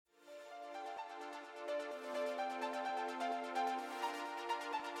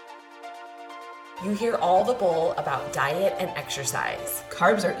You hear all the bull about diet and exercise.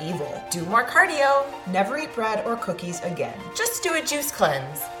 Carbs are evil. Do more cardio. Never eat bread or cookies again. Just do a juice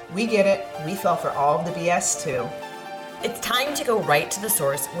cleanse. We get it. We fell for all of the BS too. It's time to go right to the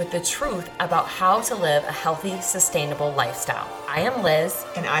source with the truth about how to live a healthy, sustainable lifestyle. I am Liz.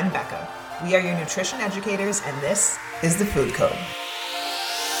 And I'm Becca. We are your nutrition educators, and this is The Food Code.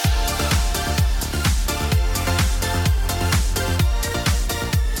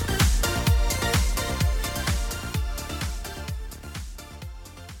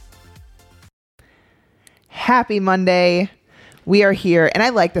 Happy Monday. We are here, and I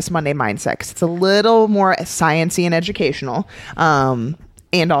like this Monday mindset because it's a little more sciencey and educational,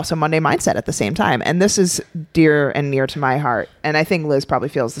 and also Monday mindset at the same time. And this is dear and near to my heart, and I think Liz probably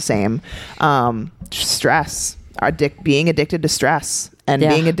feels the same. Stress, being addicted to stress, and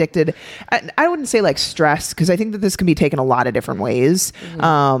being addicted. I wouldn't say like stress, because I think that this can be taken a lot of different ways.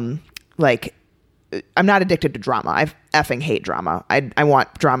 Like, I'm not addicted to drama. I effing hate drama. I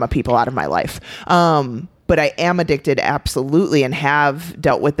want drama people out of my life. But I am addicted, absolutely, and have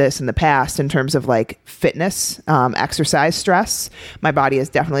dealt with this in the past in terms of like fitness, exercise stress. My body has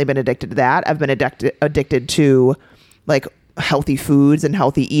definitely been addicted to that. I've been addicted to like healthy foods and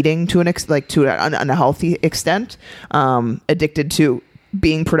healthy eating to an unhealthy extent. Addicted to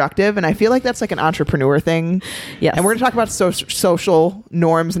being productive, and I feel like that's like an entrepreneur thing. Yes. And we're going to talk about social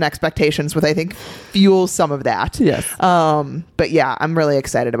norms and expectations, which I think fuels some of that. Yes. But yeah, I'm really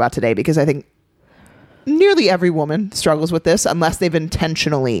excited about today because I think nearly every woman struggles with this unless they've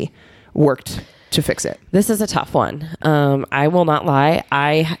intentionally worked to fix it. This is a tough one. I will not lie.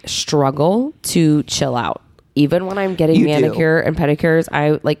 I struggle to chill out. Even when I'm getting manicure and pedicures,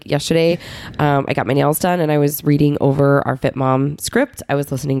 yesterday, I got my nails done and I was reading over our Fit Mom script. I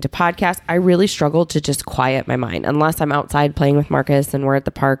was listening to podcasts. I really struggled to just quiet my mind unless I'm outside playing with Marcus and we're at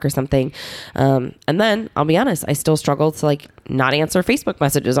the park or something. And then I'll be honest, I still struggle to like not answer Facebook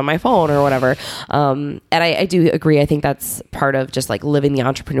messages on my phone or whatever. And I do agree. I think that's part of just like living the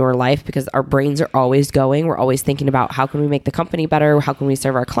entrepreneur life because our brains are always going. We're always thinking about how can we make the company better? How can we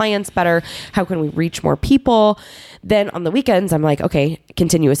serve our clients better? How can we reach more people? Then on the weekends, I'm like, okay,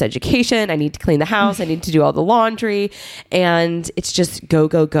 continuous education. I need to clean the house. I need to do all the laundry. And it's just go,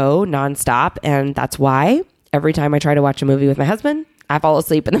 go, go nonstop. And that's why every time I try to watch a movie with my husband, I fall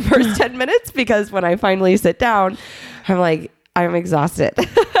asleep in the first 10 minutes because when I finally sit down, I'm like, I'm exhausted.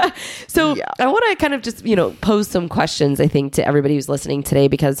 So I want to kind of just, pose some questions, I think, to everybody who's listening today,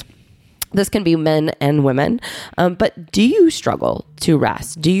 because this can be men and women. But do you struggle to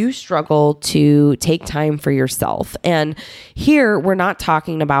rest? Do you struggle to take time for yourself? And here we're not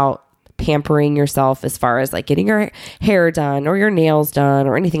talking about pampering yourself as far as like getting your hair done or your nails done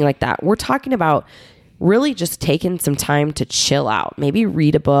or anything like that. We're talking about really just taking some time to chill out, maybe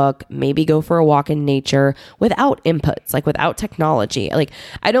read a book, maybe go for a walk in nature without inputs, like without technology. Like,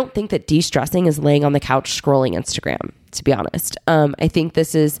 I don't think that de-stressing is laying on the couch scrolling Instagram, to be honest. I think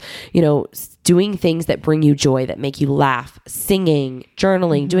this is, doing things that bring you joy, that make you laugh, singing,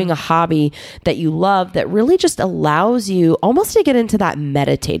 journaling, doing a hobby that you love, that really just allows you almost to get into that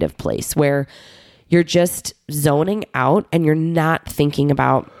meditative place where you're just zoning out and you're not thinking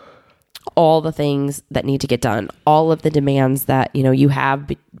about all the things that need to get done, all of the demands that, you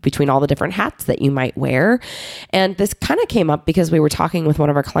have between all the different hats that you might wear. And this kind of came up because we were talking with one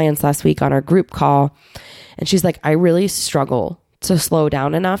of our clients last week on our group call. And she's like, I really struggle to slow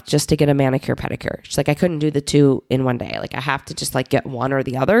down enough just to get a manicure pedicure. She's like, I couldn't do the two in one day. Like, I have to just like get one or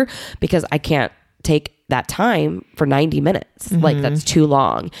the other because I can't take that time for 90 minutes. Like, that's too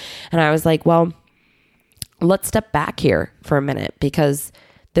long. And I was like, well, let's step back here for a minute because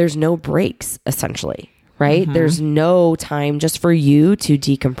there's no breaks, essentially, right? There's no time just for you to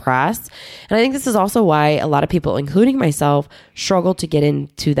decompress. And I think this is also why a lot of people, including myself, struggle to get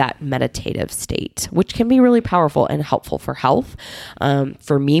into that meditative state, which can be really powerful and helpful for health.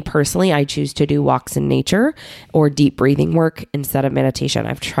 For me personally, I choose to do walks in nature or deep breathing work instead of meditation.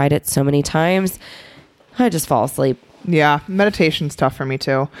 I've tried it so many times. I just fall asleep. Yeah, meditation's tough for me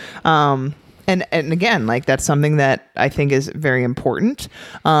too. And again, like, that's something that I think is very important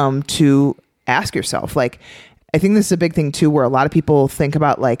to ask yourself. Like, I think this is a big thing too, where a lot of people think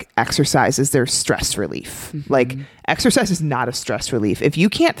about like exercise as their stress relief. Like, exercise is not a stress relief. If you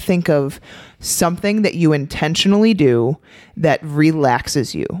can't think of something that you intentionally do that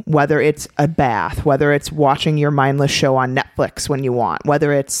relaxes you, whether it's a bath, whether it's watching your mindless show on Netflix when you want,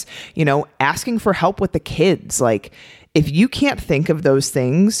 whether it's, asking for help with the kids, like, if you can't think of those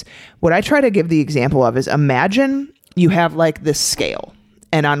things, what I try to give the example of is, imagine you have like this scale,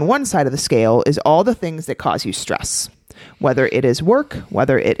 and on one side of the scale is all the things that cause you stress. whether it is work,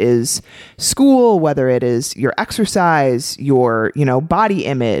 whether it is school, whether it is your exercise, your, body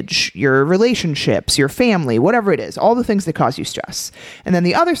image, your relationships, your family, whatever it is, all the things that cause you stress. And then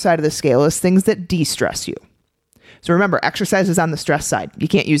the other side of the scale is things that de-stress you. So remember, exercise is on the stress side. You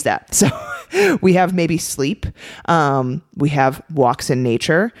can't use that. So we have maybe sleep. We have walks in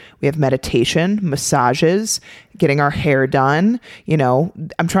nature. We have meditation, massages, getting our hair done.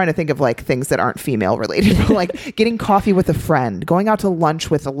 I'm trying to think of like things that aren't female related, but like getting coffee with a friend, going out to lunch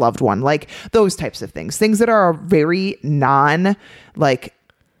with a loved one, like those types of things. Things that are a very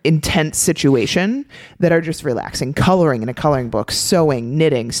intense situation that are just relaxing. Coloring in a coloring book, sewing,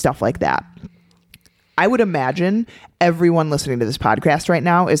 knitting, stuff like that. I would imagine everyone listening to this podcast right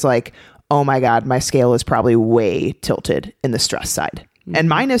now is like, oh my God, my scale is probably way tilted in the stress side. Mm-hmm. And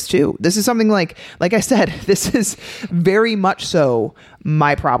mine is too. This is something like I said, this is very much so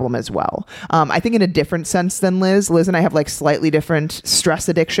my problem as well. I think in a different sense than Liz. Liz and I have like slightly different stress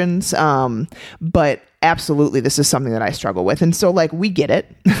addictions. But absolutely, this is something that I struggle with. And so like, we get it.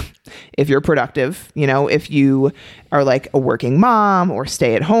 If you're productive, if you are like a working mom or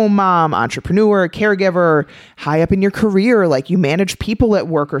stay at home mom, entrepreneur, caregiver, high up in your career, like you manage people at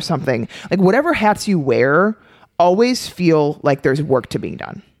work or something, like whatever hats you wear, always feel like there's work to be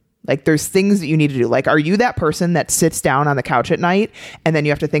done. Like there's things that you need to do. Like, are you that person that sits down on the couch at night and then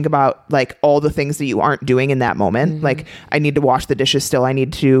you have to think about like all the things that you aren't doing in that moment? Mm-hmm. Like, I need to wash the dishes still. I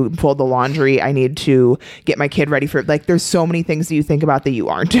need to fold the laundry. I need to get my kid ready for, like, there's so many things that you think about that you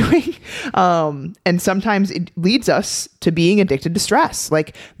aren't doing. And sometimes it leads us to being addicted to stress.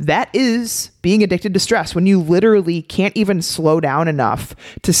 Like, that is being addicted to stress when you literally can't even slow down enough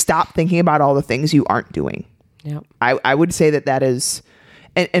to stop thinking about all the things you aren't doing. Yeah. I would say that is,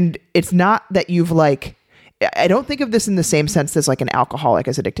 and it's not that you've like, I don't think of this in the same sense as like an alcoholic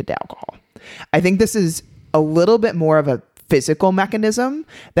is addicted to alcohol. I think this is a little bit more of a physical mechanism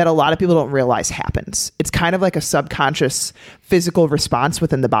that a lot of people don't realize happens. It's kind of like a subconscious physical response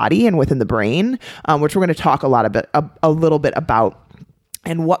within the body and within the brain, which we're going to talk a little bit about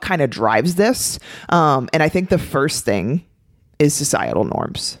and what kind of drives this. And I think the first thing is societal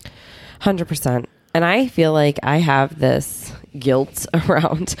norms. 100%. And I feel like I have this guilt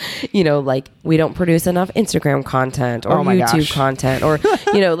around, like we don't produce enough Instagram content or YouTube content, or,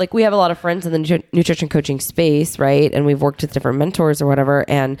 like we have a lot of friends in the nutrition coaching space, right? And we've worked with different mentors or whatever.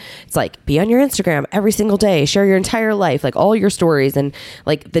 And it's like, be on your Instagram every single day, share your entire life, like all your stories. And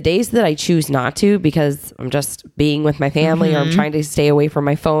like the days that I choose not to, because I'm just being with my family mm-hmm. or I'm trying to stay away from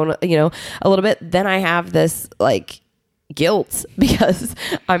my phone, a little bit, then I have this like guilt because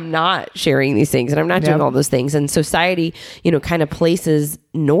I'm not sharing these things and I'm not doing all those things. And society, kind of places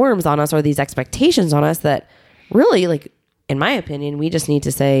norms on us or these expectations on us that really, like, in my opinion, we just need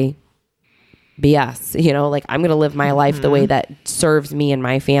to say BS, like I'm going to live my mm-hmm. life the way that serves me and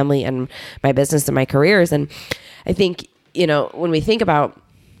my family and my business and my careers. And I think, when we think about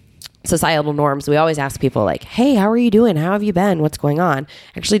societal norms, we always ask people like, hey, how are you doing? How have you been? What's going on?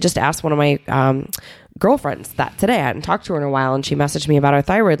 I actually just asked one of my girlfriends that today. I hadn't talked to her in a while, and she messaged me about our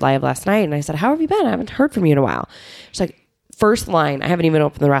thyroid live last night. And I said, how have you been? I haven't heard from you in a while. She's like, first line, I haven't even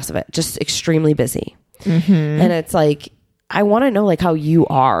opened the rest of it. Just extremely busy. Mm-hmm. And it's like, I want to know like how you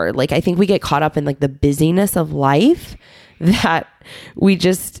are. Like, I think we get caught up in like the busyness of life that we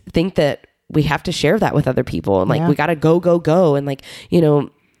just think that we have to share that with other people. And like, we got to go. And like,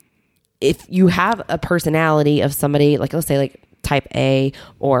 if you have a personality of somebody, like let's say like type A,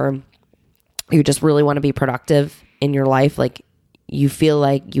 or you just really want to be productive in your life, like you feel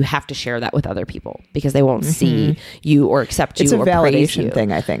like you have to share that with other people because they won't mm-hmm. see you or accept you or praise you. It's a validation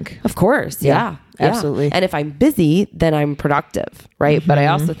thing, I think. Of course. Yeah. Absolutely. And if I'm busy, then I'm productive, right? Mm-hmm. But I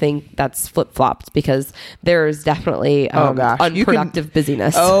also think that's flip-flopped because there's definitely unproductive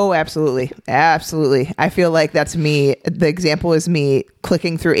busyness. Oh, absolutely. Absolutely. I feel like that's me. The example is me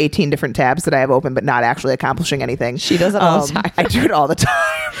clicking through 18 different tabs that I have open, but not actually accomplishing anything. She does it all the time. I do it all the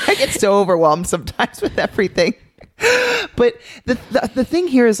time. I get so overwhelmed sometimes with everything. But the thing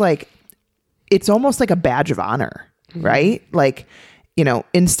here is like, it's almost like a badge of honor, mm-hmm. right? Like,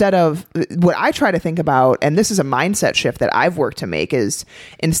 instead of what I try to think about, and this is a mindset shift that I've worked to make, is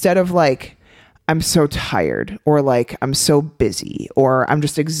instead of like, I'm so tired, or like, I'm so busy, or I'm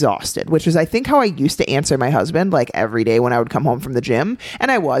just exhausted, which is, I think, how I used to answer my husband, like every day when I would come home from the gym.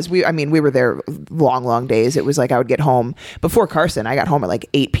 And we were there long days. It was like, I would get home before Carson. I got home at like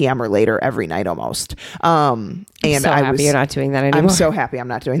 8 p.m. or later every night almost. And I'm so happy you're not doing that anymore. I'm so happy I'm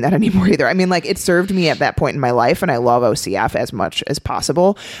not doing that anymore either. I mean, like, it served me at that point in my life, and I love OCF as much as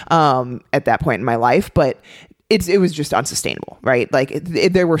possible, at that point in my life. But it was just unsustainable, right? Like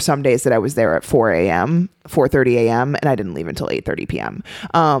there were some days that I was there at 4:30 a.m. and I didn't leave until 8:30 p.m.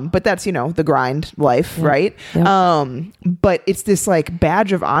 But that's, the grind life, right? But it's this like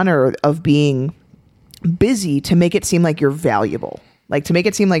badge of honor of being busy to make it seem like you're valuable, like to make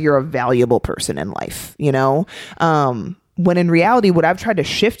it seem like you're a valuable person in life, when in reality, what I've tried to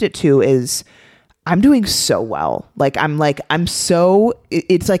shift it to is I'm doing so well.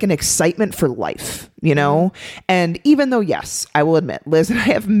 It's like an excitement for life, And even though, yes, I will admit, Liz and I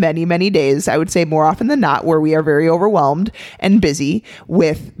have many, many days, I would say more often than not, where we are very overwhelmed and busy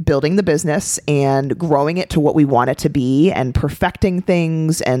with building the business and growing it to what we want it to be and perfecting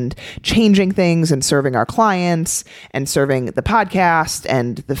things and changing things and serving our clients and serving the podcast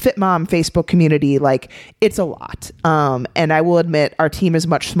and the Fit Mom Facebook community. Like, it's a lot. And I will admit our team is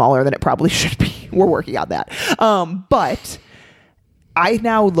much smaller than it probably should be. We're working on that. But I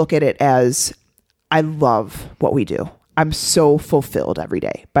now look at it as I love what we do. I'm so fulfilled every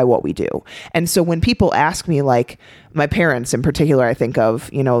day by what we do. And so when people ask me, like my parents in particular, I think of,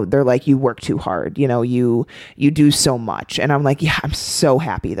 they're like, you work too hard, you do so much. And I'm like, yeah, I'm so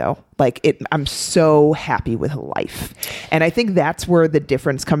happy though. I'm so happy with life. And I think that's where the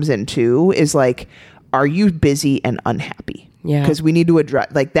difference comes in too, is like, are you busy and unhappy? Yeah. Because we need to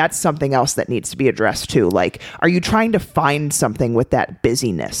address, that's something else that needs to be addressed too. Like, are you trying to find something with that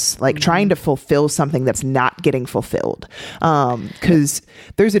busyness? Like trying to fulfill something that's not getting fulfilled? Because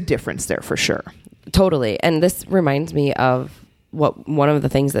there's a difference there for sure. Totally. And this reminds me of one of the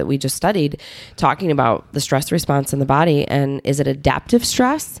things that we just studied, talking about the stress response in the body. And is it adaptive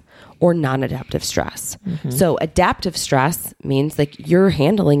stress or non-adaptive stress? So adaptive stress means like you're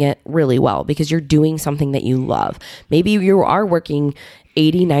handling it really well because you're doing something that you love. Maybe you are working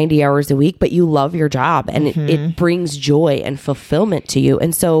 80, 90 hours a week, but you love your job and it brings joy and fulfillment to you.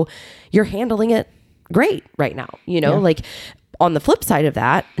 And so you're handling it great right now, like on the flip side of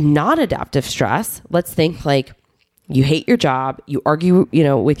that, non-adaptive stress, let's think like you hate your job, you argue,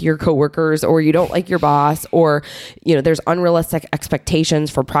 with your coworkers, or you don't like your boss, or, there's unrealistic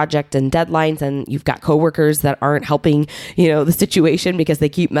expectations for project and deadlines, and you've got coworkers that aren't helping, the situation because they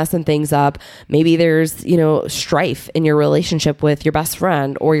keep messing things up. Maybe there's, strife in your relationship with your best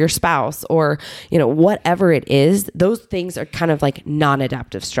friend or your spouse, or, whatever it is. Those things are kind of like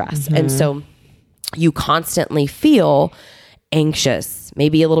non-adaptive stress. And so you constantly feel anxious,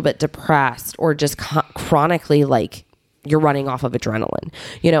 maybe a little bit depressed, or just chronically like you're running off of adrenaline,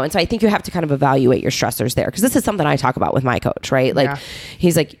 And so I think you have to kind of evaluate your stressors there. Cause this is something I talk about with my coach, right? Like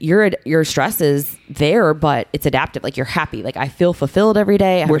he's like, your stress is there, but it's adaptive. Like you're happy. Like I feel fulfilled every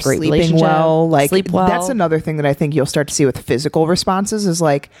day. I have a great relationship. Sleep well. That's another thing that I think you'll start to see with physical responses is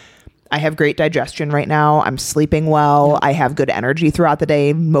like, I have great digestion right now. I'm sleeping well. I have good energy throughout the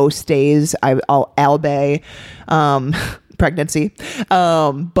day. Most days I'll albay, pregnancy.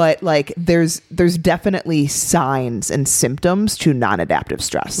 But like there's definitely signs and symptoms to non-adaptive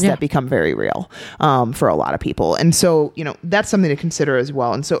stress that become very real for a lot of people. And so, that's something to consider as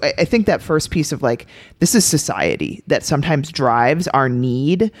well. And so I think that first piece of like, this is society that sometimes drives our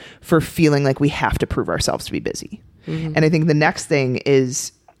need for feeling like we have to prove ourselves to be busy. And I think the next thing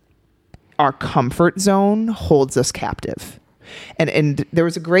is our comfort zone holds us captive. And there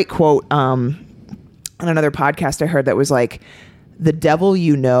was a great quote, on another podcast I heard that was like, the devil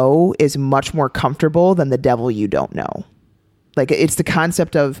you know is much more comfortable than the devil you don't know. Like it's the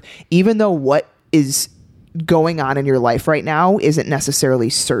concept of, even though what is going on in your life right now isn't necessarily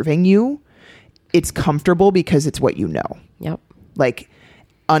serving you, it's comfortable because it's what you know. Yep. Like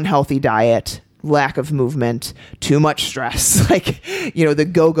unhealthy diet, lack of movement, too much stress, like, the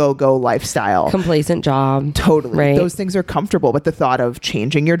go lifestyle, complacent job. Totally. Right? Those things are comfortable. But the thought of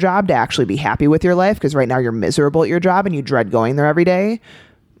changing your job to actually be happy with your life, because right now you're miserable at your job and you dread going there every day.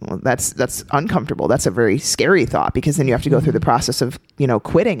 Well, that's uncomfortable. That's a very scary thought, because then you have to go through the process of,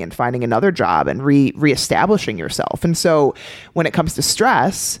 quitting and finding another job and reestablishing yourself. And so when it comes to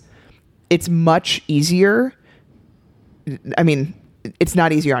stress, it's much easier. I mean, it's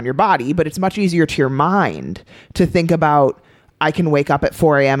not easier on your body, but it's much easier to your mind to think about, I can wake up at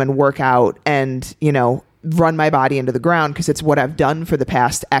 4 a.m. and work out and, run my body into the ground because it's what I've done for the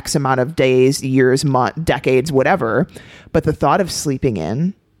past X amount of days, years, months, decades, whatever. But the thought of sleeping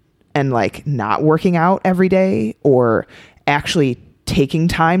in and like not working out every day, or actually taking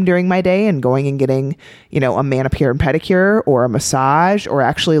time during my day and going and getting, a manicure and pedicure or a massage, or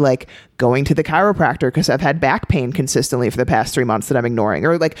actually like going to the chiropractor because I've had back pain consistently for the past 3 months that I'm ignoring,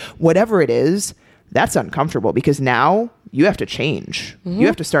 or like whatever it is, that's uncomfortable because now you have to change. You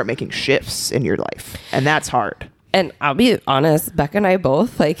have to start making shifts in your life, and that's hard. And I'll be honest, Becca and I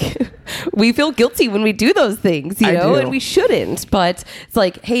both, like, we feel guilty when we do those things, you know, and we shouldn't. But it's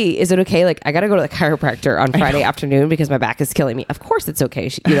like, hey, is it okay? Like, I got to go to the chiropractor on Friday afternoon because my back is killing me. Of course it's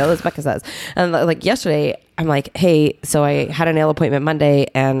okay. You know, as Becca says. And like yesterday, I'm like, hey, so I had a nail appointment Monday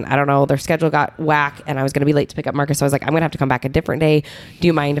and I don't know, their schedule got whack and I was going to be late to pick up Marcus. So I was like, I'm going to have to come back a different day. Do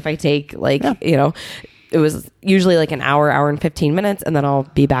you mind if I take like, you know, it was usually like an hour and 15 minutes and then I'll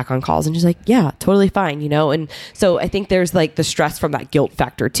be back on calls. And she's like, yeah, totally fine. You know? And so I think there's like the stress from that guilt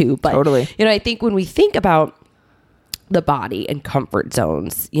factor too. But, totally. You know, I think when we think about the body and comfort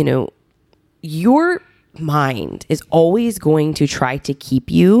zones, you know, your mind is always going to try to keep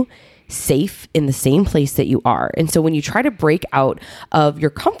you safe in the same place that you are. And so when you try to break out of your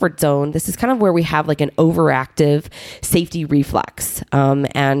comfort zone, this is kind of where we have like an overactive safety reflex.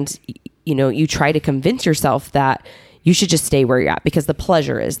 And you know, you try to convince yourself that you should just stay where you're at because the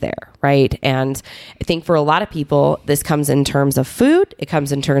pleasure is there, right? And I think for a lot of people, this comes in terms of food. It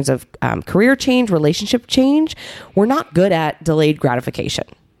comes in terms of career change, relationship change. We're not good at delayed gratification,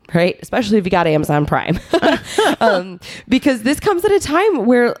 right? Especially if you got Amazon Prime. Because this comes at a time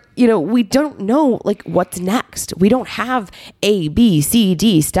where, you know, we don't know like what's next. We don't have A, B, C,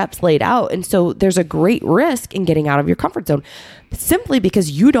 D steps laid out. And so there's a great risk in getting out of your comfort zone simply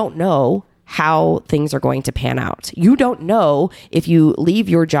because you don't know how things are going to pan out. You don't know if you leave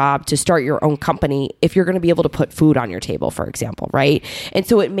your job to start your own company, if you're going to be able to put food on your table, for example, right? And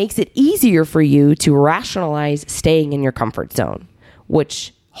so it makes it easier for you to rationalize staying in your comfort zone,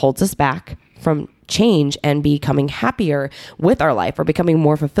 which holds us back from change and becoming happier with our life or becoming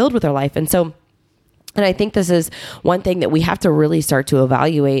more fulfilled with our life. And I think this is one thing that we have to really start to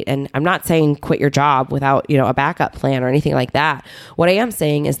evaluate. And I'm not saying quit your job without, you know, a backup plan or anything like that. What I am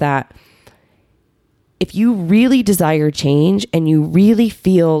saying is that if you really desire change and you really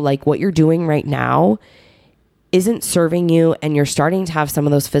feel like what you're doing right now isn't serving you and you're starting to have some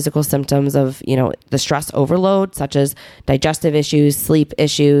of those physical symptoms of, you know, the stress overload, such as digestive issues, sleep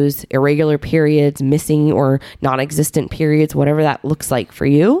issues, irregular periods, missing or non-existent periods, whatever that looks like for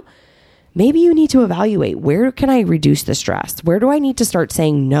you, maybe you need to evaluate, where can I reduce the stress? Where do I need to start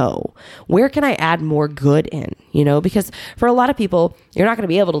saying no? Where can I add more good in? You know, because for a lot of people, you're not going to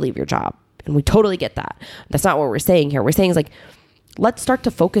be able to leave your job. And we totally get that. That's not what we're saying here. We're saying is like, let's start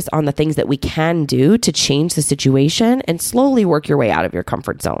to focus on the things that we can do to change the situation and slowly work your way out of your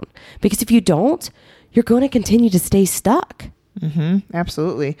comfort zone. Because if you don't, you're going to continue to stay stuck. Mm-hmm,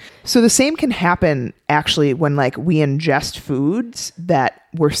 absolutely. So the same can happen actually when like we ingest foods that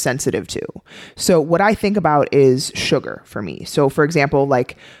we're sensitive to. So what I think about is sugar for me. So for example,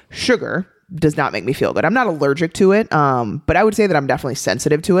 like sugar does not make me feel good. I'm not allergic to it. But I would say that I'm definitely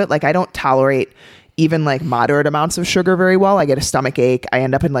sensitive to it. Like I don't tolerate even like moderate amounts of sugar very well. I get a stomach ache. I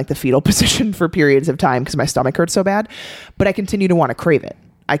end up in like the fetal position for periods of time because my stomach hurts so bad, but I continue to want to crave it.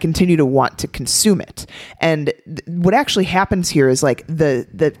 I continue to want to consume it. And what actually happens here is like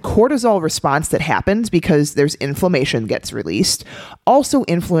the cortisol response that happens because there's inflammation gets released also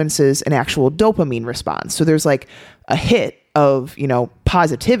influences an actual dopamine response. So there's like a hit of, you know,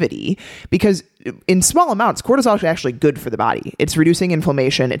 positivity because in small amounts, cortisol is actually good for the body. It's reducing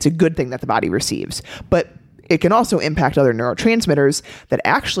inflammation. It's a good thing that the body receives, but it can also impact other neurotransmitters that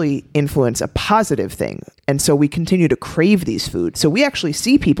actually influence a positive thing. And so we continue to crave these foods. So we actually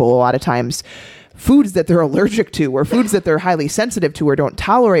see people a lot of times, foods that they're allergic to or foods that they're highly sensitive to or don't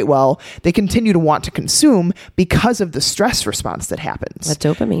tolerate well, they continue to want to consume because of the stress response that happens.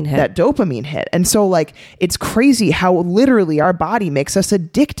 That dopamine hit. And so like, it's crazy how literally our body makes us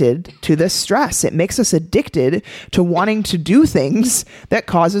addicted to this stress. It makes us addicted to wanting to do things that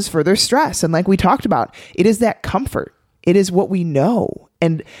causes further stress. And like we talked about, it is that comfort. It is what we know.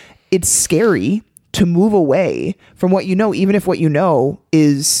 And it's scary to move away from what you know, even if what you know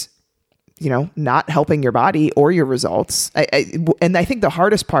is, you know, not helping your body or your results. And I think the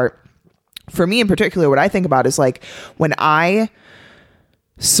hardest part for me in particular, what I think about is like when I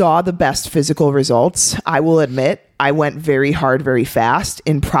saw the best physical results, I will admit I went very hard, very fast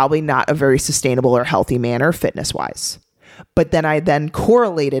in probably not a very sustainable or healthy manner fitness wise. But then I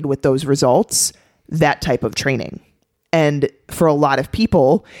correlated with those results, that type of training. And for a lot of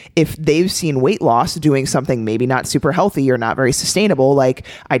people, if they've seen weight loss doing something maybe not super healthy or not very sustainable, like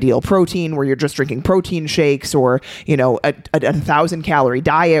Ideal Protein, where you're just drinking protein shakes, or, you know, a 1,000-calorie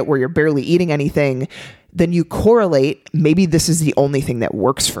diet where you're barely eating anything, then you correlate, maybe this is the only thing that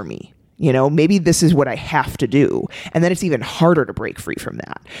works for me. Maybe this is what I have to do. And then it's even harder to break free from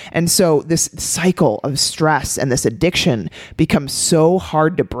that. And so this cycle of stress and this addiction becomes so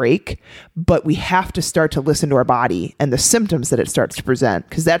hard to break, but we have to start to listen to our body and the symptoms that it starts to present.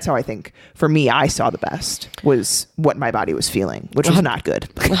 Because that's how I think, for me, I saw the best, was what my body was feeling, which was not good.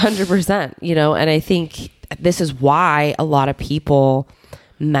 100%, and I think this is why a lot of people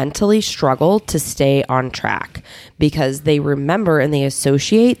mentally struggle to stay on track, because they remember and they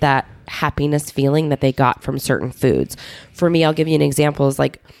associate that happiness feeling that they got from certain foods. For me, I'll give you an example, is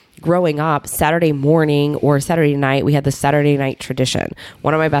like growing up, Saturday morning or Saturday night, we had the Saturday night tradition.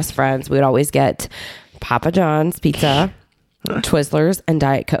 One of my best friends, we would always get Papa John's pizza, Twizzlers, and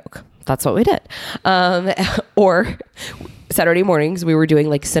Diet Coke. That's what we did. Or Saturday mornings, we were doing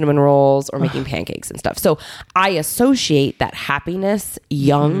like cinnamon rolls or making pancakes and stuff. So I associate that happiness,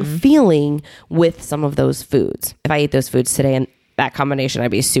 young feeling with some of those foods. If I ate those foods today and that combination,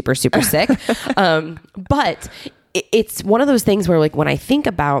 I'd be super, super sick. But it's one of those things where, like, when I think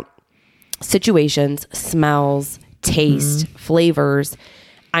about situations, smells, taste, flavors,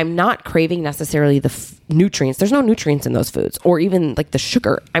 I'm not craving necessarily the nutrients. There's no nutrients in those foods, or even like the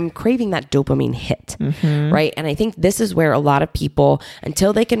sugar. I'm craving that dopamine hit, right? And I think this is where a lot of people,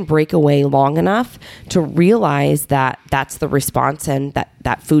 until they can break away long enough to realize that that's the response and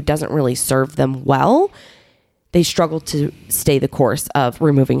that food doesn't really serve them well, they struggle to stay the course of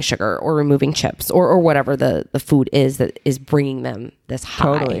removing sugar or removing chips or whatever the food is that is bringing them this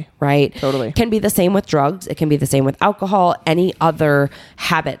high, right? Totally. It can be the same with drugs. It can be the same with alcohol, any other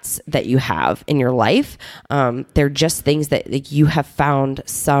habits that you have in your life. They're just things that, like, you have found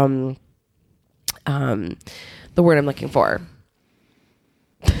some, the word I'm looking for.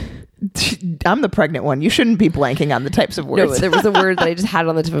 I'm the pregnant one. You shouldn't be blanking on the types of words. No, there was a word that I just had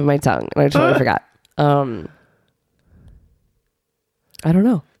on the tip of my tongue and I totally forgot. I don't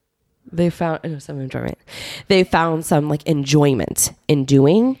know. They found some enjoyment. They found some like enjoyment in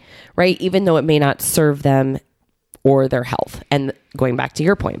doing, right? Even though it may not serve them or their health. And going back to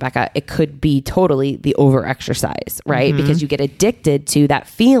your point, Becca, it could be totally the over exercise, right? Because you get addicted to that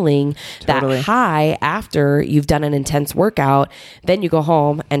feeling, that high after you've done an intense workout. Then you go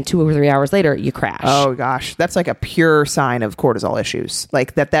home and 2 or 3 hours later, you crash. Oh gosh, that's like a pure sign of cortisol issues.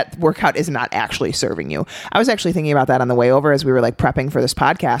 Like that workout is not actually serving you. I was actually thinking about that on the way over as we were like prepping for this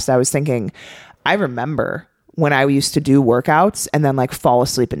podcast. I was thinking, I remember when I used to do workouts and then like fall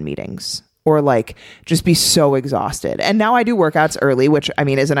asleep in meetings, or like just be so exhausted. And now I do workouts early, which I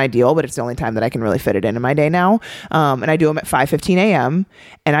mean isn't ideal, but it's the only time that I can really fit it in my day now. And I do them at 5:15 a.m.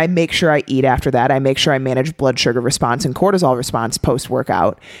 and I make sure I eat after that. I make sure I manage blood sugar response and cortisol response post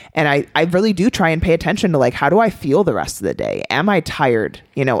workout. And I really do try and pay attention to like, how do I feel the rest of the day? Am I tired,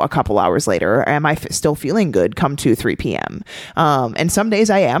 a couple hours later, or am I still feeling good come 2-3 p.m.? And some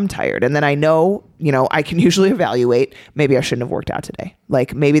days I am tired. And then I know, I can usually evaluate, maybe I shouldn't have worked out today.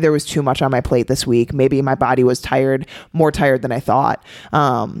 Like maybe there was too much on my plate this week. Maybe my body was tired, more tired than I thought.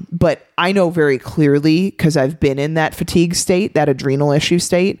 But I know very clearly, because I've been in that fatigue state, that adrenal issue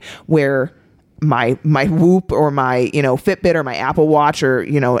state, where my Whoop or my, Fitbit or my Apple Watch, or,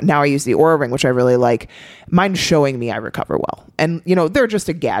 now I use the Oura Ring, which I really like, mine's showing me I recover well. And, they're just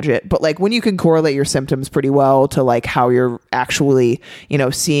a gadget, but like when you can correlate your symptoms pretty well to like how you're actually,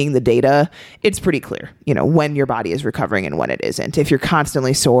 seeing the data, it's pretty clear, when your body is recovering and when it isn't. If you're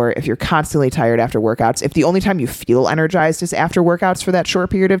constantly sore, if you're constantly tired after workouts, if the only time you feel energized is after workouts for that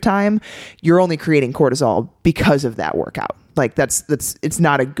short period of time, you're only creating cortisol because of that workout. Like it's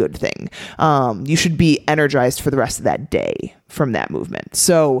not a good thing. You should be energized for the rest of that day from that movement.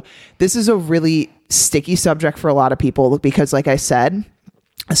 So this is a really sticky subject for a lot of people because, like I said,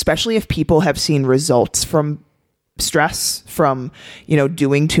 especially if people have seen results from stress, from,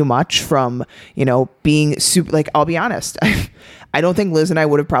 doing too much, from, being super, like, I'll be honest, I don't think Liz and I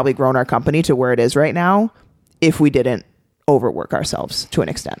would have probably grown our company to where it is right now if we didn't overwork ourselves to an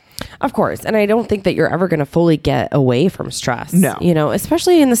extent. Of course. And I don't think that you're ever going to fully get away from stress. No.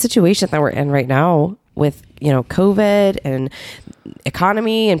 Especially in the situation that we're in right now with, COVID and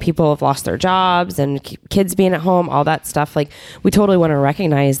economy, and people have lost their jobs and kids being at home, all that stuff. Like, we totally want to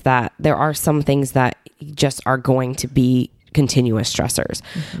recognize that there are some things that just are going to be continuous stressors.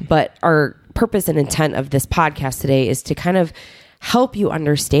 But our purpose and intent of this podcast today is to kind of help you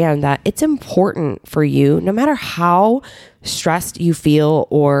understand that it's important for you, no matter how stressed you feel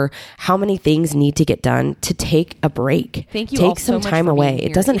or how many things need to get done, to take a break. Thank you. Take some time away.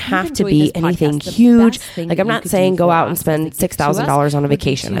 It doesn't have to be anything huge. Like, I'm not saying go out and spend $6,000 on a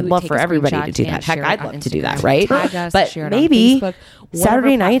vacation. I'd love for everybody to do that. Heck, I'd love to do that, right? But maybe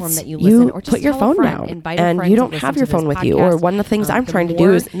Saturday nights you put your phone down and you don't have your phone with you. Or one of the things I'm trying to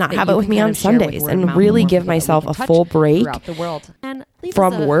do is not have it with me on Sundays and really give myself a full break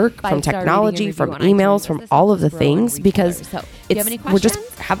from work, from technology, from emails, from all of the things, because we're just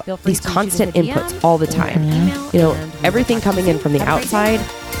have these constant inputs all the time. You know, everything coming in from the outside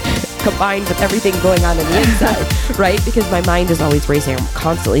combined with everything going on the inside, right? Because my mind is always racing. I'm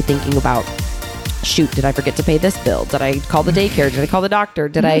constantly thinking about, shoot, did I forget to pay this bill? Did I call the daycare? Did I call the doctor?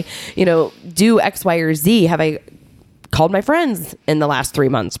 Did I, do X, Y, or Z? Have I called my friends in the last 3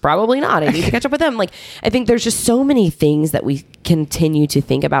 months? Probably not. I need to catch up with them. Like, I think there's just so many things that we continue to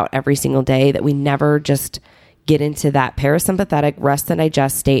think about every single day that we never just get into that parasympathetic rest and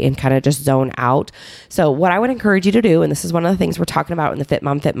digest state and kind of just zone out. So what I would encourage you to do, and this is one of the things we're talking about in the Fit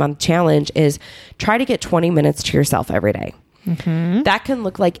Mom Fit Month challenge, is try to get 20 minutes to yourself every day. Mm-hmm. That can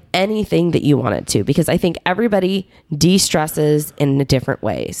look like anything that you want it to, because I think everybody de-stresses in different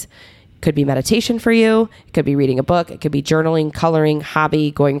ways. It could be meditation for you. It could be reading a book. It could be journaling, coloring,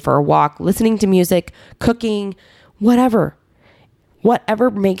 hobby, going for a walk, listening to music, cooking, whatever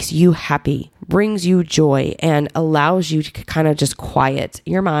makes you happy, brings you joy, and allows you to kind of just quiet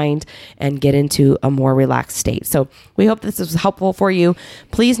your mind and get into a more relaxed state. So we hope this is helpful for you.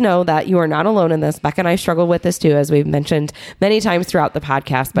 Please know that you are not alone in this. Becca and I struggle with this too, as we've mentioned many times throughout the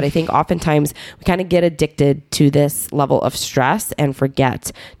podcast. But I think oftentimes we kind of get addicted to this level of stress and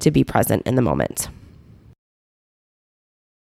forget to be present in the moment.